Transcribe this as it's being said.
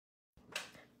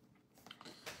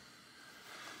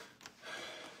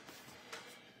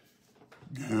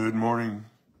Good morning.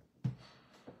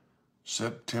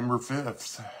 September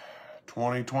 5th,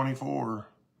 2024.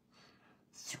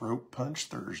 Throat Punch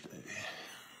Thursday.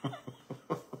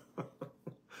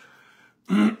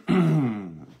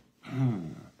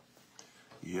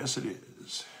 Yes, it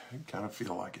is. I kind of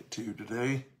feel like it too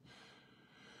today.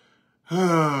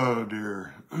 Oh,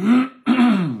 dear.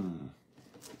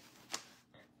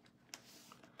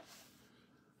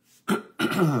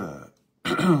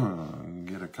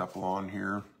 Get a couple on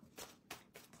here.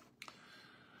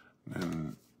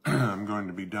 And I'm going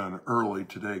to be done early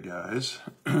today, guys.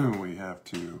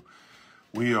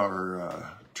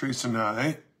 Teresa and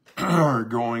I are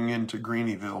going into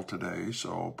Greeneville today,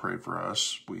 so pray for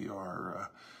us. We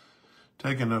are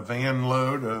taking a van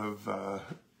load of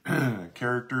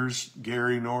characters.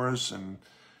 Gary Norris and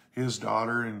his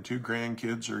daughter and 2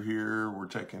 grandkids are here. We're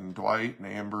taking Dwight and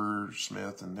Amber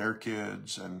Smith and their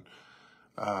kids, and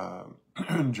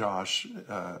Josh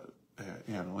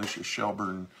and Alicia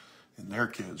Shelburne and their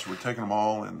kids. We're taking them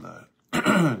all in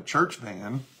the church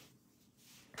van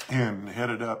and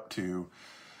headed up to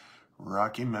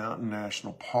Rocky Mountain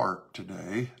National Park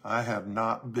today. I have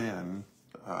not been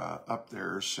up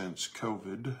there since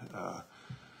COVID.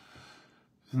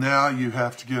 Now you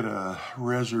have to get a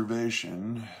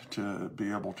reservation to be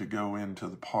able to go into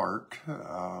the park.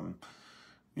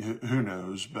 Who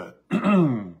knows, but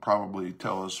probably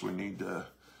tell us we need to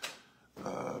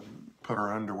put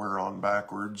our underwear on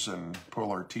backwards and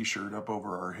pull our t-shirt up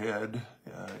over our head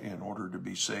in order to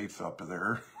be safe up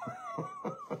there.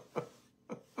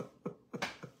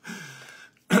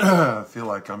 I feel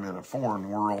like I'm in a foreign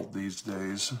world these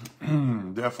days.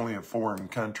 Definitely a foreign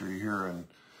country here, and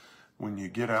when you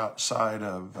get outside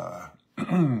of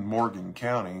Morgan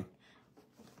County,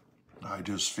 I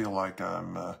just feel like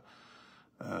I'm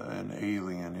an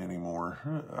alien anymore.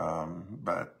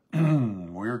 But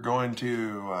we're going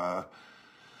to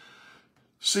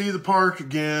see the park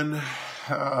again.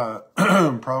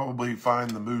 Probably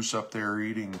find the moose up there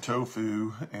eating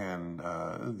tofu, and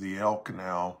the elk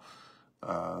now.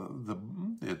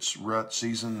 It's rut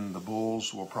season. The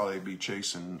bulls will probably be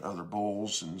chasing other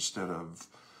bulls instead of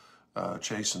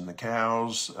chasing the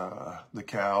cows. The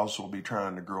cows will be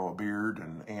trying to grow a beard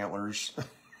and antlers.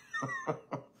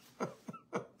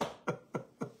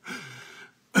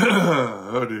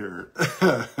 Oh dear.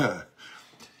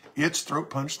 It's Throat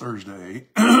Punch Thursday.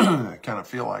 I kind of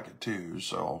feel like it too.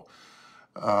 So,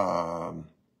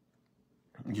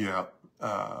 yeah.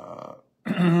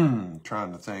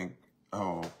 Trying to think.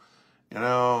 Oh,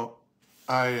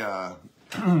 I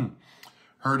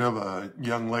heard of a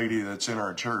young lady that's in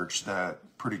our church,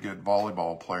 that pretty good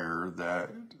volleyball player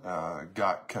that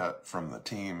got cut from the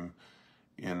team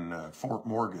in Fort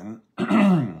Morgan.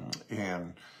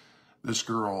 And this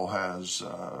girl has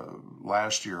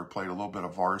last year played a little bit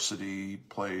of varsity,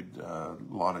 played a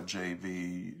lot of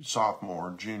JV,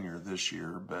 sophomore, junior this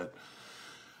year, but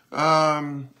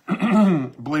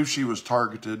believe she was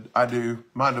targeted. I do.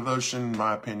 My devotion,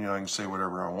 my opinion, I can say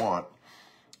whatever I want.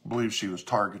 Believe she was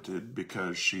targeted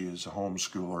because she is a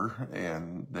homeschooler,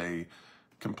 and they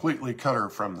completely cut her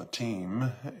from the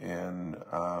team. And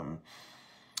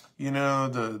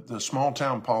the small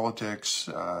town politics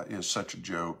is such a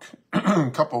joke.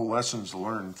 A couple lessons to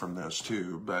learn from this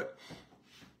too. But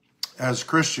as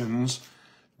Christians,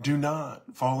 do not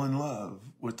fall in love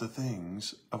with the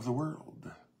things of the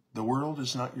world. The world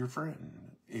is not your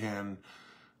friend. And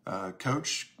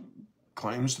Coach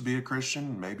claims to be a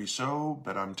Christian, maybe so,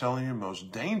 but I'm telling you,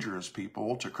 most dangerous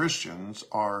people to Christians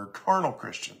are carnal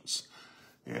Christians.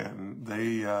 And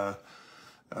they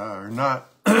are not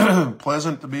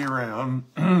pleasant to be around,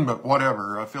 but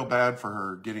whatever. I feel bad for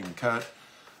her getting cut.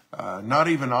 Not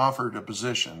even offered a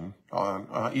position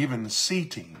on even C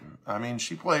team. I mean,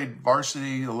 she played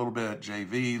varsity, a little bit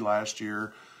JV last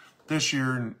year. This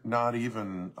year, not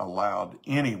even allowed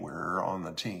anywhere on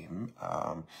the team.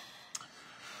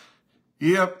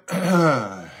 Yep.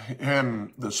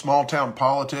 And the small town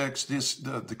politics,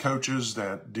 the coaches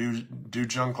that do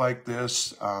junk like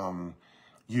this,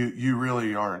 you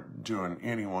really aren't doing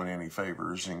anyone any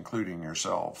favors, including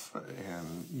yourself.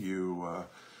 And you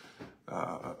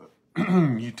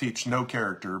you teach no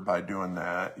character by doing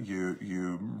that.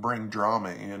 You bring drama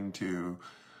into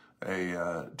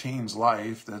a teen's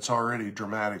life that's already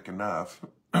dramatic enough.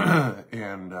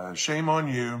 And shame on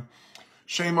you.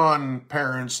 Shame on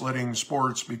parents letting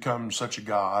sports become such a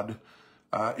god.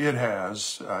 It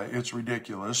has. It's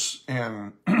ridiculous.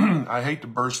 And I hate to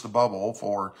burst the bubble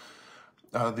for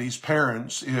these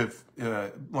parents. If,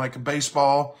 like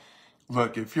baseball,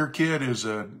 look, if your kid is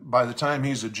by the time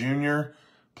he's a junior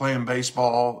playing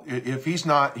baseball, if he's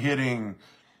not hitting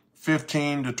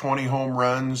 15 to 20 home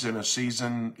runs in a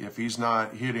season, if he's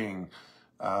not hitting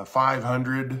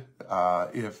 500,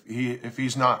 if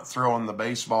he's not throwing the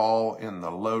baseball in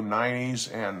the low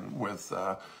 90s and with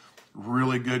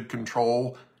really good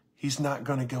control, he's not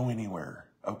going to go anywhere.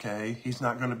 Okay, he's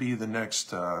not going to be the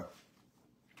next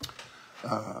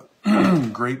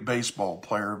great baseball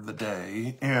player of the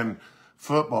day. And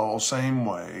football, same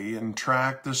way, and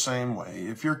track the same way.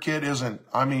 If your kid isn't,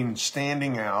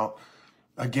 standing out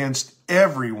against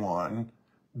everyone,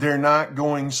 they're not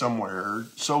going somewhere.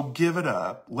 So give it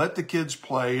up. Let the kids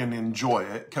play and enjoy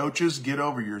it. Coaches, get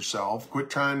over yourself. Quit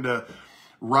trying to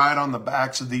ride on the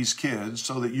backs of these kids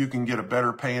so that you can get a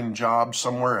better paying job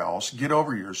somewhere else. Get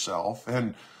over yourself,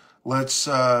 and let's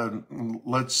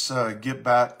get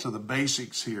back to the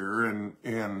basics here and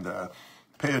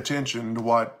pay attention to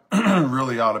what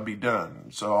really ought to be done.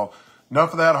 So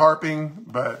enough of that harping,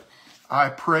 but I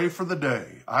pray for the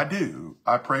day. I do.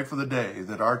 I pray for the day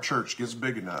that our church gets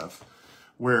big enough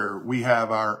where we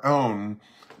have our own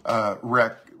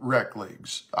rec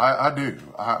leagues. I do.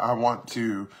 I want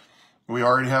to. We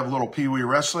already have a little peewee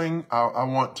wrestling. I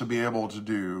want to be able to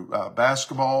do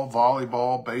basketball,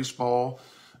 volleyball, baseball.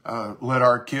 Let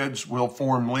our kids, we'll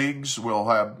form leagues, we'll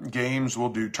have games, we'll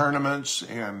do tournaments,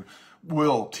 and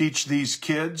we'll teach these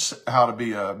kids how to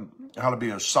be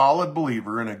a solid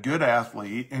believer and a good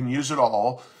athlete, and use it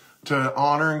all to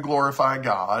honor and glorify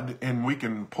God. And we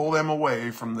can pull them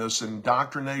away from this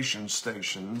indoctrination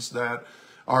stations that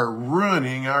are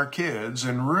ruining our kids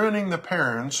and ruining the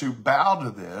parents who bow to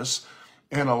this,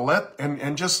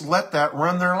 and just let that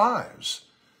run their lives.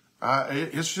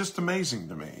 It's just amazing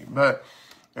to me. But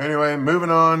anyway, moving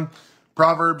on,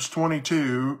 Proverbs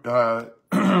 22,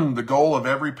 the goal of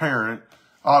every parent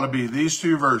ought to be these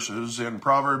two verses in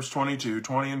Proverbs 22,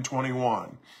 20 and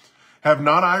 21. Have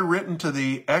not I written to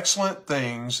thee excellent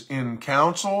things in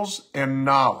counsels and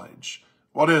knowledge?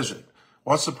 What is it?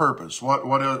 What's the purpose? What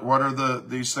are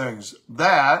these things?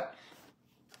 That,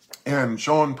 and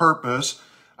showing purpose,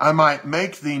 I might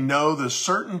make thee know the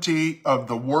certainty of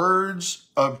the words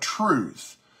of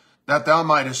truth, that thou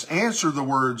mightest answer the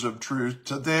words of truth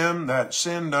to them that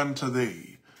send unto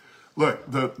thee.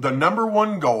 Look, the number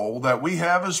one goal that we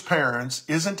have as parents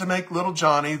isn't to make little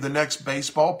Johnny the next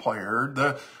baseball player,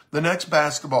 the next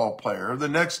basketball player, the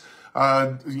next,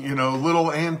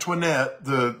 little Antoinette,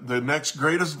 the next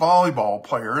greatest volleyball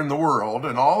player in the world,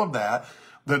 and all of that.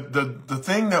 The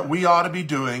thing that we ought to be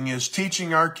doing is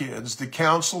teaching our kids the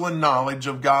counsel and knowledge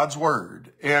of God's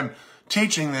word, and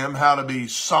teaching them how to be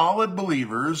solid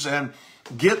believers and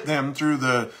get them through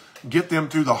the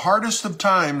hardest of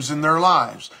times in their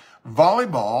lives.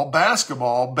 Volleyball,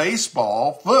 basketball,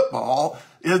 baseball, football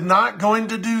is not going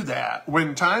to do that.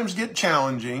 When times get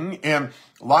challenging and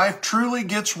life truly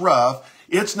gets rough,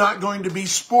 it's not going to be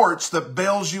sports that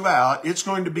bails you out. It's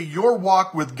going to be your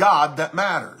walk with God that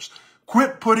matters.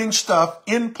 Quit putting stuff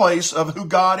in place of who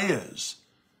God is.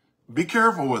 Be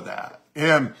careful with that.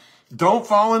 And don't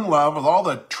fall in love with all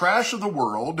the trash of the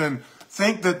world and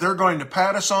think that they're going to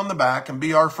pat us on the back and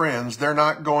be our friends. They're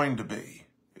not going to be.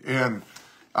 And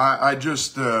I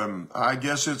guess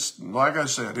it's, like I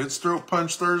said, it's Throat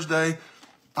Punch Thursday.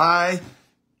 I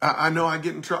know I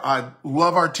get in trouble. I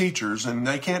love our teachers, and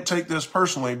they can't take this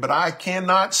personally, but I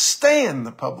cannot stand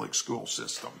the public school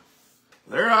system.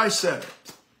 There, I said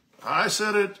it. I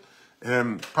said it,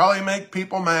 and probably make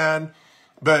people mad,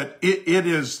 but it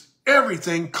is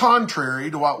everything contrary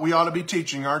to what we ought to be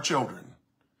teaching our children.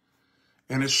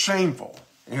 And it's shameful,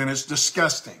 and it's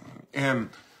disgusting,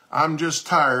 and I'm just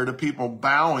tired of people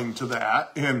bowing to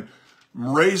that and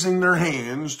raising their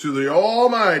hands to the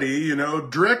Almighty,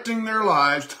 directing their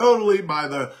lives totally by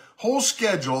the whole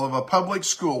schedule of a public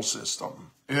school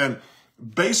system, and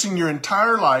basing your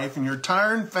entire life and your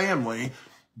entire family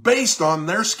based on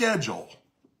their schedule.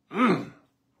 All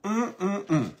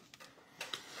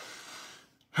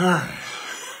right.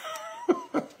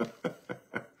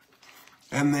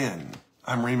 And then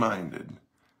I'm reminded,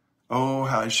 how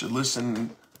I should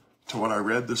listen to what I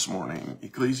read this morning,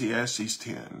 Ecclesiastes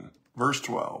 10, verse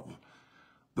 12.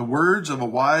 The words of a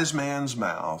wise man's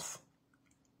mouth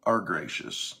are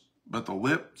gracious, but the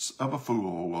lips of a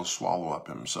fool will swallow up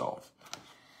himself.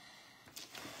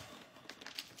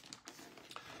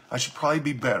 I should probably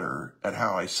be better at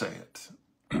how I say it.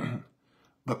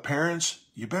 But parents,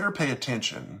 you better pay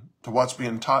attention to what's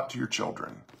being taught to your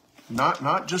children.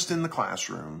 Not just in the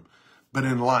classroom, but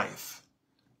in life.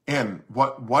 And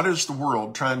what is the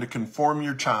world trying to conform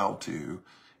your child to?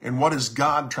 And what is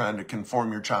God trying to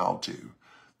conform your child to?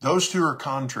 Those two are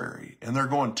contrary, and they're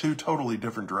going two totally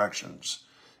different directions.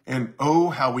 And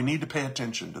how we need to pay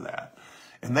attention to that.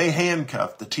 and they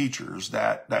handcuff the teachers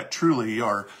that truly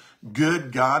are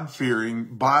good, God-fearing,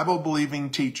 Bible-believing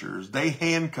teachers. They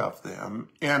handcuff them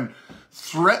and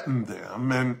threaten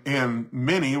them, and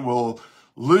many will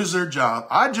lose their job.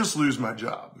 I'd just lose my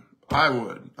job. I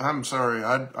would. I'm sorry.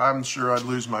 I'm sure I'd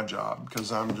lose my job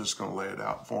because I'm just going to lay it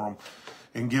out for them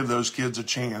and give those kids a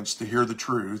chance to hear the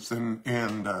truth, and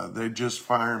they just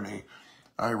fire me,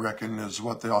 I reckon, is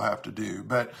what they'll have to do.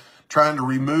 But trying to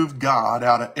remove God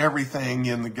out of everything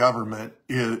in the government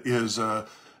is a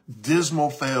dismal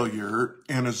failure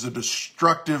and is a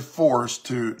destructive force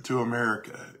to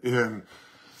America. And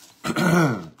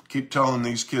keep telling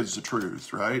these kids the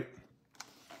truth, right?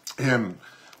 And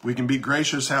we can be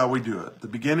gracious how we do it. The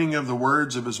beginning of the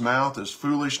words of his mouth is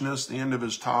foolishness. The end of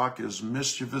his talk is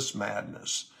mischievous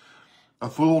madness. A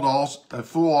fool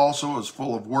also is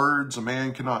full of words. A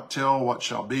man cannot tell what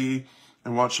shall be,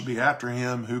 and what shall be after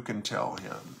him, who can tell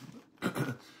him?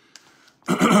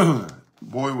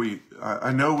 Boy,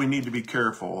 I know we need to be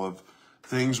careful of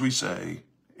things we say,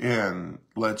 and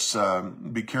let's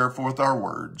be careful with our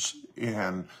words.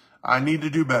 And I need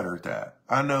to do better at that.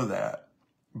 I know that.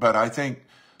 But I think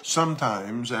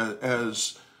sometimes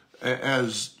as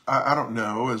I don't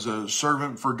know, as a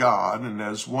servant for God and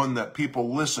as one that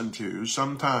people listen to,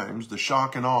 sometimes the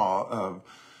shock and awe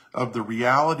of the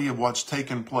reality of what's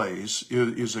taken place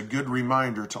is a good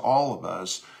reminder to all of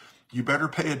us. You better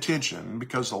pay attention,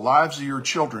 because the lives of your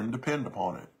children depend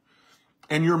upon it,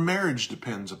 and your marriage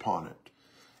depends upon it.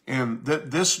 And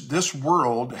that this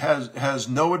world has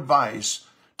no advice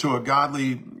to a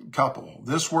godly couple.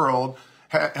 This world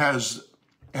has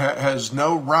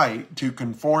no right to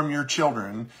conform your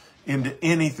children into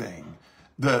anything.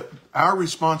 Our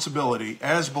responsibility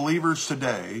as believers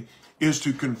today is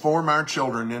to conform our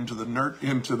children into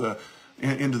the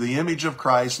image of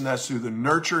Christ, and that's through the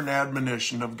nurture and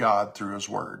admonition of God through his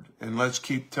word. And let's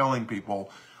keep telling people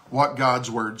what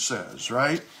God's word says,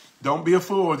 right? Don't be a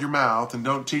fool with your mouth, and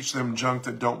don't teach them junk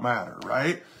that don't matter,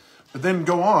 right? But then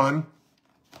go on,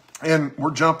 and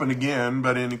we're jumping again,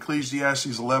 but in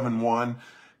Ecclesiastes 11:1,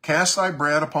 cast thy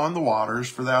bread upon the waters,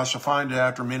 for thou shalt find it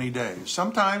after many days.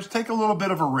 Sometimes take a little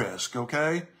bit of a risk,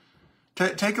 okay?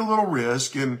 Take a little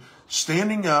risk in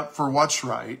standing up for what's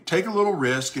right. Take a little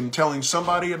risk in telling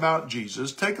somebody about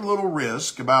Jesus. Take a little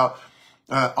risk about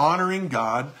honoring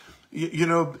God. You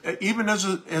know, even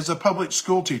as a public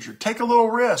school teacher, take a little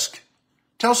risk.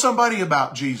 Tell somebody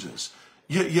about Jesus.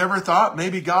 You ever thought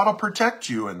maybe God will protect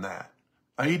you in that?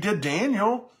 He did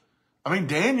Daniel. I mean,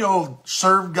 Daniel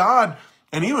served God,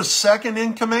 and he was second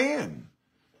in command.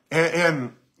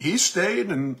 And he stayed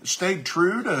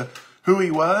true to who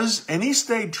he was, and he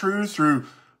stayed true through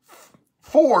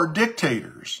 4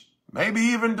 dictators, maybe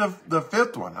even the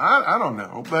 5th one. I don't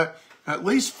know, but at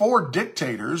least 4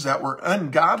 dictators that were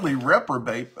ungodly,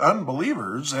 reprobate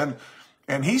unbelievers,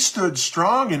 and he stood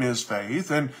strong in his faith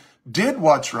and did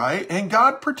what's right, and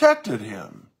God protected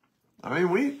him. I mean,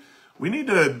 we need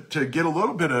to get a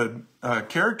little bit of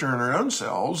character in our own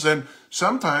selves, and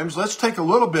sometimes let's take a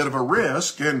little bit of a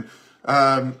risk and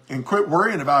quit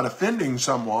worrying about offending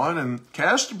someone, and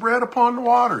cast the bread upon the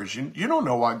waters. You don't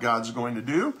know what God's going to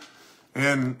do,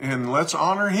 and let's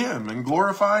honor him and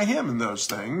glorify him in those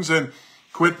things, and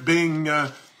quit being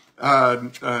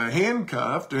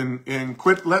handcuffed, and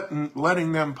quit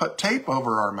letting them put tape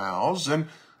over our mouths, and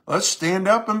let's stand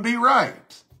up and be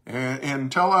right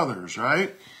and tell others,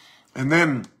 right? And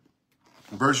then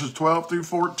verses 12 through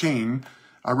 14,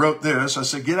 I wrote this. I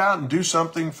said, get out and do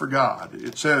something for God.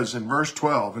 It says in verse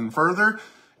 12, and further,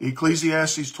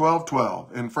 Ecclesiastes 12:12,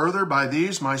 and further, by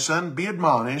these, my son, be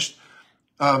admonished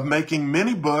of making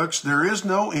many books. There is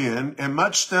no end, and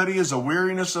much study is a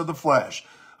weariness of the flesh.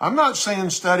 I'm not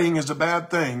saying studying is a bad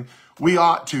thing. We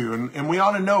ought to, and we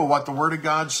ought to know what the Word of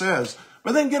God says.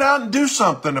 But then get out and do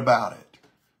something about it.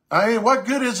 I mean, what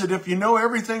good is it if you know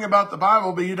everything about the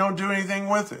Bible, but you don't do anything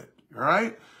with it,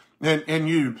 right? And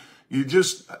you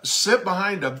just sitting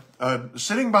behind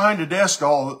a desk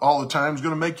all the time is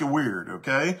going to make you weird,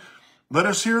 okay? Let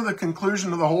us hear the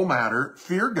conclusion of the whole matter.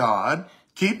 Fear God,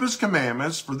 keep his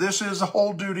commandments, for this is the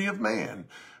whole duty of man.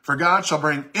 For God shall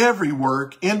bring every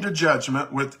work into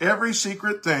judgment with every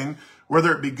secret thing,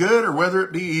 whether it be good or whether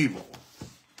it be evil.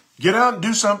 Get out and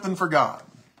do something for God,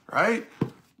 right?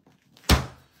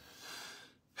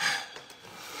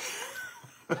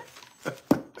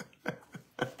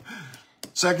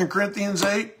 Second Corinthians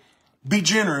 8, be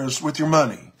generous with your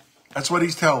money. That's what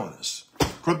he's telling us.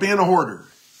 Quit being a hoarder.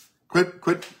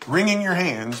 Quit wringing your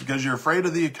hands because you're afraid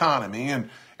of the economy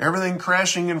and everything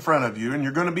crashing in front of you, and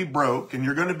you're going to be broke, and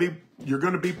you're going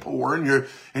to be poor, and you're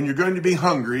going to be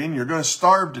hungry, and you're going to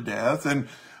starve to death. And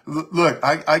Look,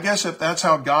 I guess if that's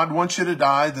how God wants you to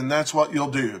die, then that's what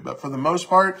you'll do. But for the most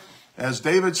part, as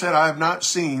David said, I have not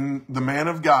seen the man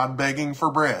of God begging for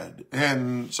bread.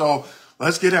 And so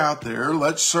let's get out there.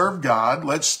 Let's serve God.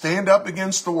 Let's stand up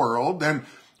against the world. And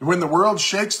when the world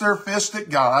shakes their fist at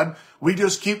God, we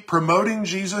just keep promoting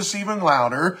Jesus even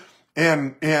louder.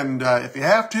 And if you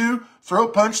have to, throw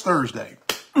Punch Thursday.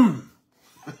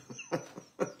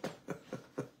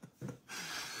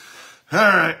 All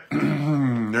right,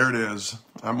 there it is.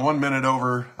 I'm 1 minute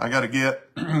over. I got to get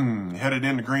headed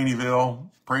into Greeneville.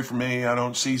 Pray for me. I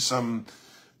don't see some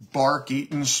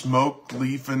bark-eating,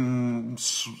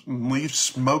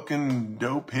 leaf-smoking,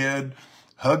 dope head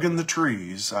hugging the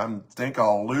trees. I think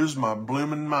I'll lose my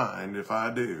blooming mind if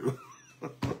I do.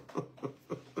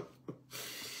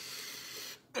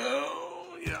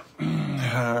 Oh, yeah.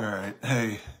 All right.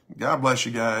 Hey, God bless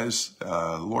you guys.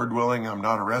 Lord willing, I'm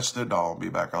not arrested. I'll be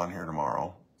back on here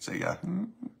tomorrow. See ya.